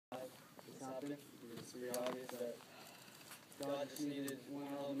happen. It's pretty obvious that God just needed one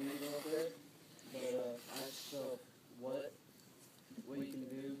of them to go up there. But ask yourself, what you can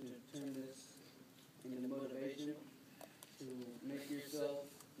do to turn this into motivation to make yourself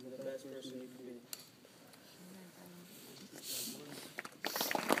the best person you can be.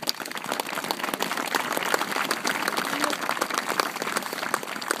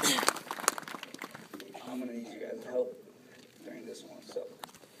 I'm going to need you guys' help during this one, so.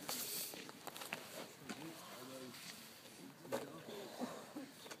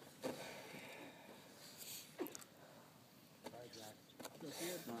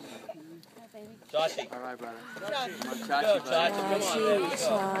 Chachi. All right, brother. Chachi. Come on, Go, Chachi, Chachi. brother.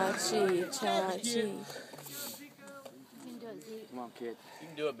 Come on, man. Chachi. Come on, kid. You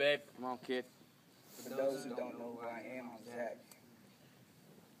can do it, babe. Come on, kid. For those who don't know who I am, I'm Zack.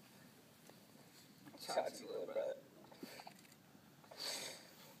 Chachi, little brother.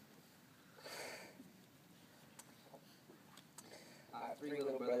 I have 3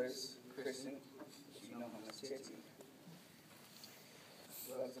 little brothers. Christian, you know him as Chichi.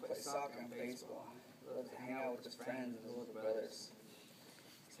 He loves to play soccer and baseball. He loves to hang out with his friends and his little brothers.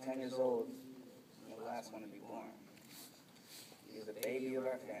 He's 10 years old and the last one to be born. He is the baby of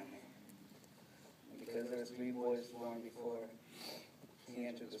our family. And because there was 3 boys born before he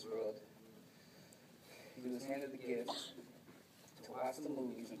entered this world, he was handed the gift to watch the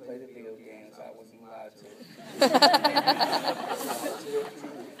movies and play the video games I wasn't allowed to.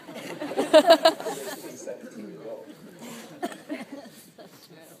 17 years old.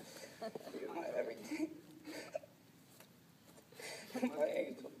 He was my everything. My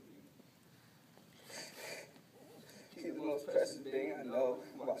angel. He's the most precious thing I know.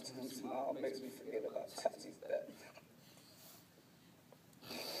 Watching him smile makes me forget about Chachi's death.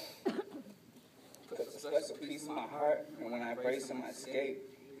 Puts a special piece in my heart, and when I embrace him, I escape.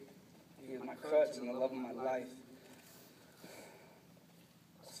 He is my crutch and the love of my life.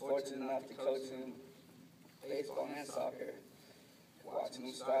 I was fortunate enough to coach him baseball and soccer. Watching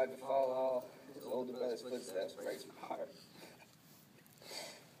him strive to follow all his older brother's footsteps breaks my heart.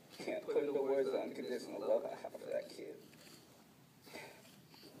 Can't put into words the unconditional love I have for that kid.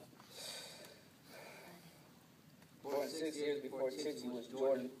 Born 6 years before Chichi was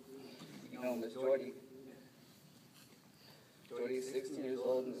Jordan. You know him as Jordy. Jordy is 16 years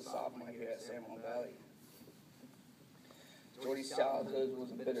old and is a sophomore here at San Juan Valley. Jordy's childhood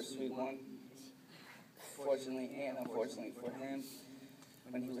was a bittersweet one. Fortunately and unfortunately for him,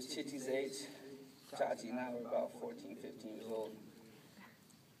 when he was Chichi's age, Chachi and I were about 14, 15 years old.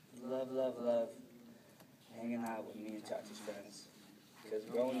 Love hanging out with me and Chachi's friends. Because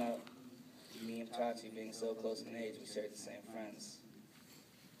growing up, me and Chachi being so close in age, we shared the same friends.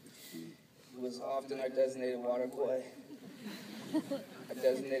 He was often our designated water boy, our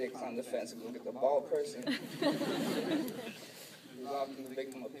designated climb the fence and go get the ball person. He was often the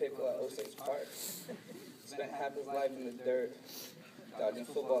victim of pickle at Osage Park. He spent half his life in the dirt, dodging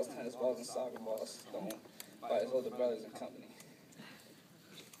footballs, tennis balls, and soccer balls thrown by his older brothers and company.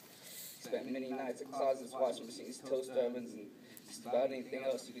 He spent many nights in closets, washing machines, toaster ovens, and just about anything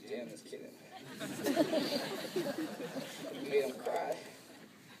else you could jam this kid in. We made him cry.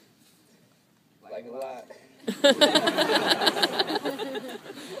 Like a lot.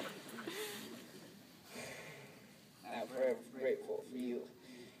 I'm forever grateful for you,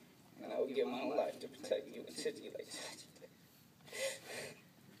 and I will give my own life to protect you and Chichi like Chachi did.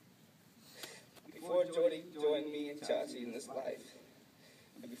 Before Jordy joined me and Chachi in this life,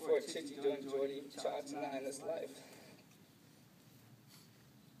 and before Chichi joined Jordy, Chachi, and I in this life,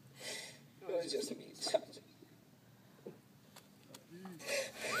 it was just me and Chachi.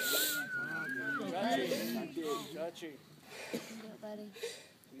 Chachi.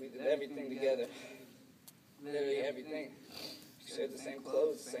 We did everything together. Literally everything. We shared the same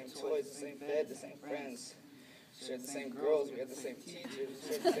clothes, the same toys, the same bed, the same friends. We shared the same girls, we had the same teachers, we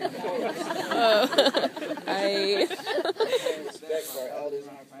shared the same course. We had respect for our elders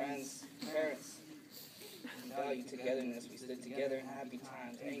and our friends, parents. We valued togetherness. We stood together in happy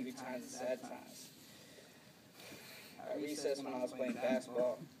times, angry times, and sad times. At recess when I was playing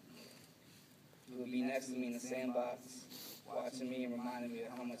basketball, he would be next to me in the sandbox, watching me and reminding me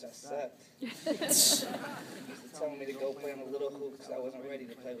of how much I sucked. He used to tell me to go play on the little hoop because I wasn't ready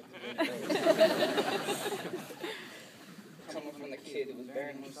to play with the big boys. Coming from the kid who was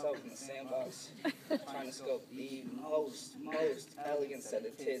burying himself in the sandbox, trying to scope the most elegant set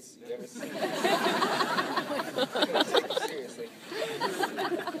of tits you've ever seen. Couldn't take it seriously.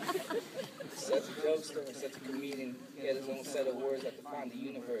 Such a jokester, such a comedian, he had his own set of words that defined the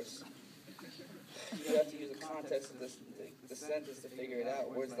universe. You have to use the context of the sentence to figure it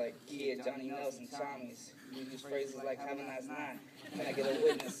out. Words like kid, Johnny Nelson, Tommy's. You use phrases like have a nice night. Can I get a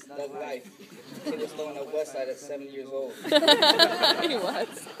witness? Love life. Kid was throwing up West Side at 7 years old. He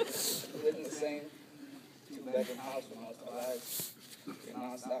was. We lived in the same two-bedroom house for most of our lives. You're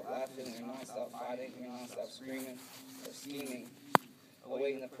non-stop laughing, you're non-stop fighting, you're non-stop screaming or scheming,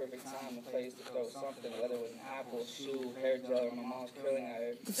 awaiting the perfect time and place to throw something, whether it was an apple, shoe, hair gel, or my mom's curling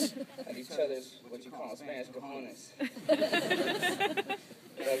iron, at each other's, what you call in Spanish, cojones.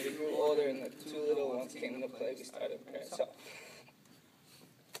 But as we grew older and the two little ones came into play, we started to branch off.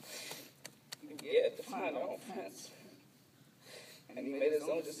 We had to find our own friends. And he made his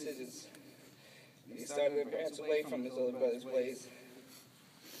own decisions. He started to branch away from his older brother's ways.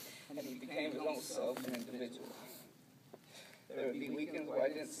 And he became his own self and individual. There would be weekends where I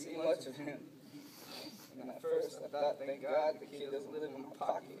didn't see much of him. And at first, I thought, thank God, the kid doesn't live in my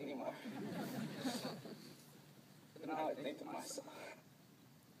pocket anymore. But now I think to myself,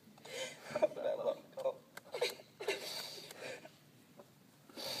 how did I let him go?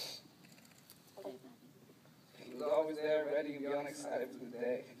 He was always there, ready and beyond excited for the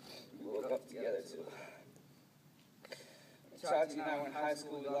day. We woke up together, too. Chachi and I were in high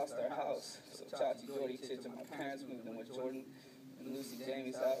school, we lost our house. So Chachi, Jordy, Chich, and my parents moved in with Jordan and Lucy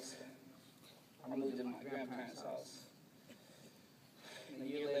Jamie's house. I moved in my grandparents' house. And a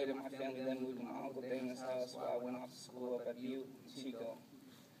year later, my family then moved to my Uncle Damon's house while I went off to school up at Butte in Chico.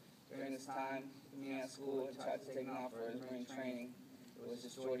 During this time, me at school and Chachi taking off for his Marine training, it was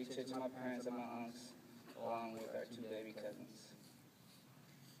just Jordy, Chich, and my parents and my aunts, along with our two baby cousins.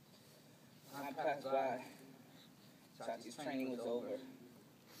 Time passed by. Chachi's training was over.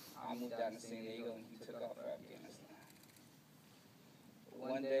 I moved out to San Diego and he took off for Afghanistan.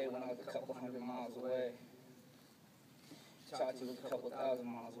 One day when I was a couple hundred miles away, Chachi was a couple thousand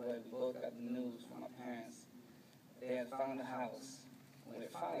miles away, we both got the news from my parents. They had found a house and we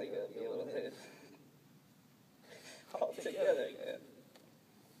were finally going to be able to live all together again.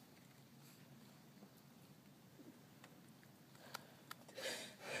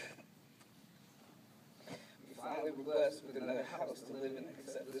 We were blessed with another house to live in,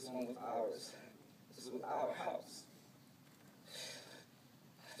 except this one was ours. This was our house.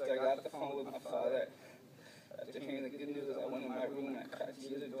 So I got off the phone with my father. After hearing the good news, I went in my room and I cried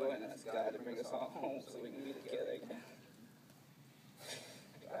to the door and asked God to bring us all home so we can be together again.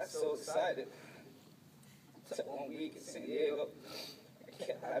 I was so excited. It took 1 week in San Diego. I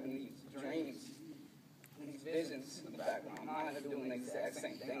kept having these dreams and these visions in the back of my mind of doing the exact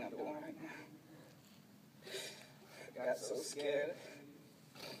same thing I'm doing right now. I got so scared.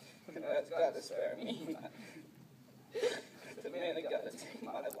 And I asked God to spare me. The man that got to take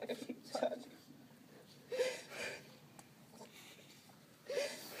my life and touch me.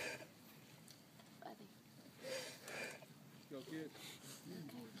 Go kid.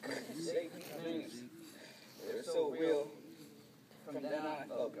 Satan's dreams. They were so real. From then on, I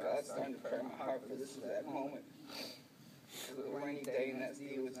felt God starting to prepare my heart for this exact moment. It was a rainy day in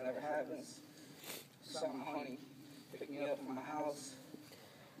SD, which never happens. Saw my honey pick me up from my house.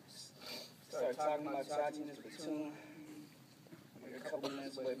 Started talking about Chachi and his platoon. We were a couple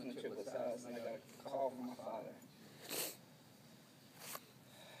minutes away from the triplet's house, and I got a call from my father.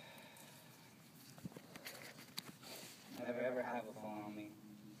 I never ever have a phone on me,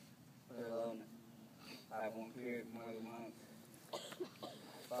 let alone have one period more than a month.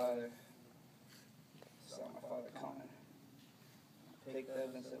 Saw my father coming. Picked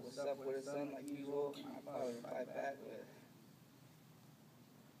up and said, "What's up with his son?" like usual. My father replied back with,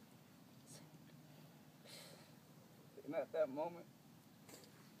 And at that moment,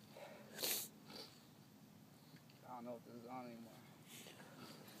 I don't know if this is on anymore.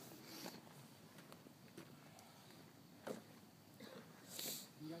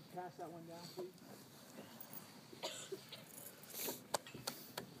 You guys pass that one down, please?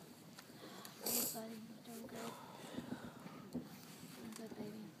 Hey, buddy, doing good. Doing good,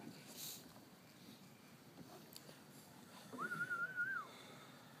 baby.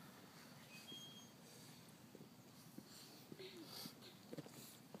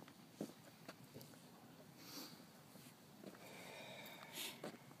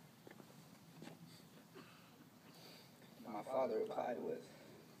 my father replied with,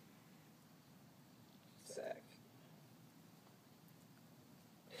 Zack.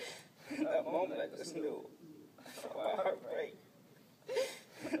 In that moment, I just knew. I felt my heart break.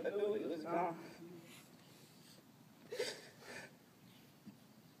 I knew he was gone.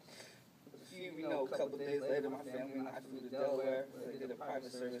 A couple days later, my family and I flew to Delaware, where they did a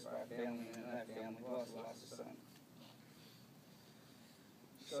private service for our family, and that family also lost a son.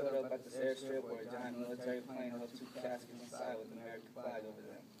 showed up at this airstrip where a giant military plane held two caskets inside with the American flag over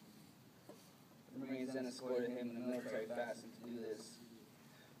them. The Marines then escorted him in the military fashion to do this,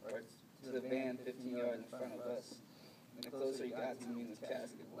 or to the van 15 yards in front of us. And the closer he got to me in his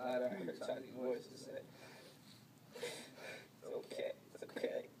casket, the louder I heard Charlie's voice to say, "It's okay, it's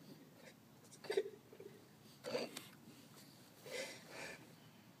okay, it's okay."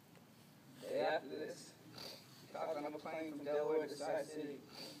 The day after this, we hopped on a plane from Delaware to Side City,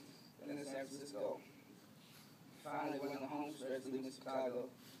 then to San Francisco. Finally, we're in the home stretch leaving Chicago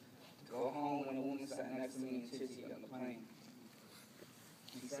to go home when a woman sat next to me in Chitty on the plane.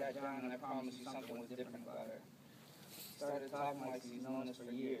 She sat down and I promised you something was different about her. She started talking like she's known us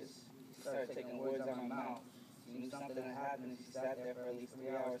for years. She started taking words out of my mouth. She knew something had happened and she sat there for at least 3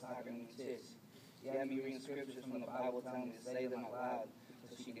 hours talking to me in Chitty. She had me reading scriptures from the Bible telling me to say them out loud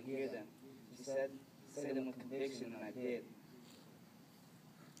so she could hear them. She said, say them with conviction, and I did.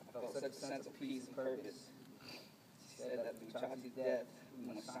 I felt such a sense of peace and purpose. She said that through Chachi's death,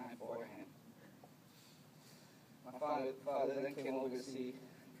 we must sign for him. My father then came over to see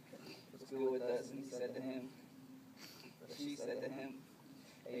what's good with us, and he said to him, or she said to him,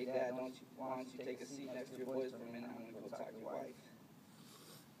 "Hey, Dad, why don't you take a seat next to your boys for a minute? I'm going to go talk to your wife."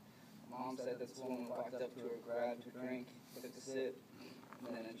 Mom said this woman walked up to her, grabbed her drink, took a sip,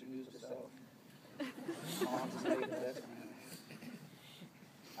 and then introduced herself. Mom just made the best friend.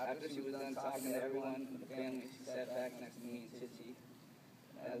 After she was done talking to everyone in the family, she sat back next to me and Chichi.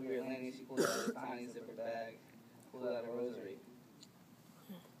 As we were landing, she pulled out a tiny zipper bag, pulled out a rosary.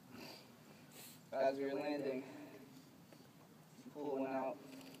 As we were landing, she pulled one out,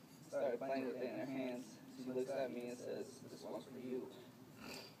 started playing with it in her hands. She looks at me and says, "This one's for you."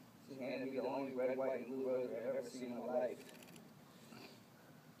 She handed me the only red, white, and blue rosary I've ever seen in my life.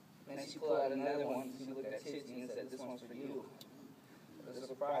 Then she pulled out another one. She looked at Chichi and said, "This one's for you." The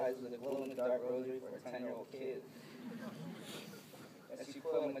surprise was a glow-in-the-dark rosary for a 10-year-old kid. And she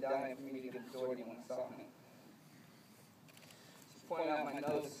pulled out a medallion for me to give Jordy when I saw him. She pointed out my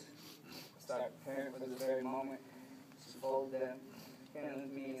notes. I started preparing for this very moment. She folded them, handed them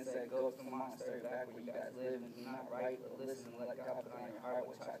to me, and said, "Go up to the monastery back where you guys live, and do not write, but listen and let God put on your heart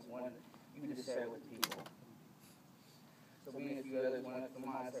what Chachi wanted you to share with people." So me and a few others went up to the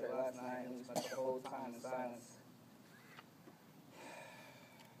monastery last night, and we spent the whole time in silence.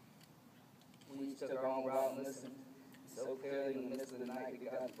 We each took our own route and listened. So clearly in the midst of the night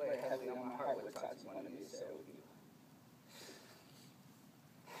that God played heavily on my heart what Chachi wanted me to share with you.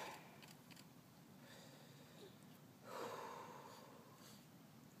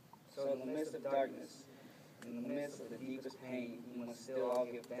 So in the midst of darkness, in the midst of the deepest pain, we must still all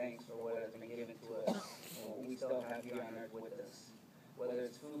give thanks for what has been given to us and what we still have here on earth with us. Whether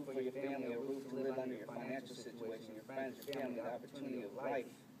it's food for your family, a roof to live under, your financial situation, your friends, your family, the opportunity of life,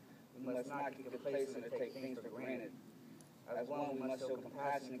 we must not keep complacent or take things for granted. As one, we must show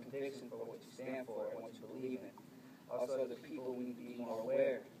compassion and conviction for what you stand for and what you believe in. Also, as a people, we need to be more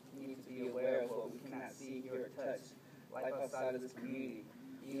aware. We need to be aware of what we cannot see, hear, or touch. Life outside of this community.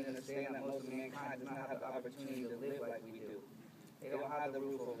 You understand that most of mankind does not have the opportunity to live like we do. They don't have the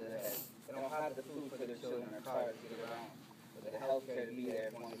roof over their head. They don't have the food for their children or cars to get around, or the health care to be there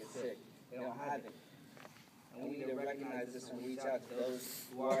if one gets sick. They don't have it. And we need to recognize this and reach out to those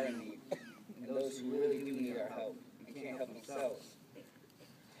who are in need, and those who really do need our help and can't help themselves.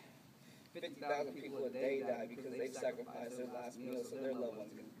 50,000 people a day die because they sacrifice their last meal so their loved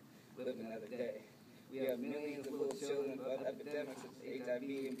ones can live another day. We have millions of little children who have epidemics of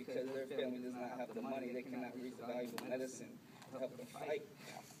HIV, and because their family does not have the money, they cannot reach the valuable medicine to help them fight.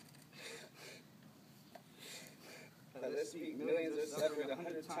 As I speak, millions are suffering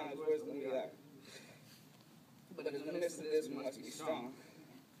 100 times worse than we are. But in the midst of this, we must be strong.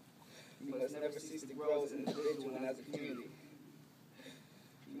 We must never cease to grow as an individual and as a community.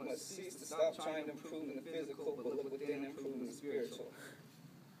 We must cease to stop trying to improve in the physical, but look within and improve in the spiritual.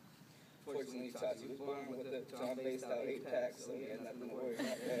 Fortunately, Chachi was born with a John-based out 8-pack, so he had nothing to worry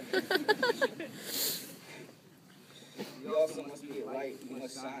about that. We also must be a light. We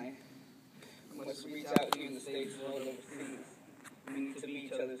must shine. We must reach out here in the States as well as overseas. We need to be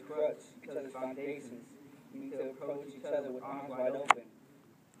each other's crutch, each other's foundations. We need to approach each other with arms wide open.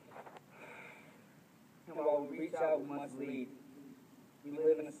 And while we reach out, we must lead. We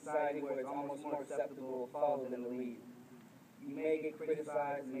live in a society where it's almost more acceptable to follow than to lead. You may get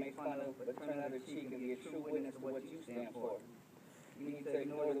criticized and made fun of, but turn the other cheek and be a true witness of what you stand for. You need to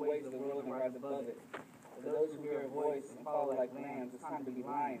ignore the ways of the world and rise above it. For those who hear a voice and follow like lambs, it's time to be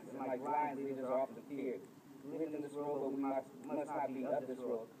lions. And like lions, leaders are often feared. We live in this world, but we must not be of this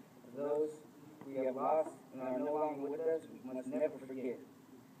world. For those we have lost and are no longer with us, we must never forget.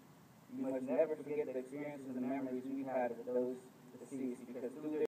 You must never forget the experiences and memories we've had with those deceased, because through their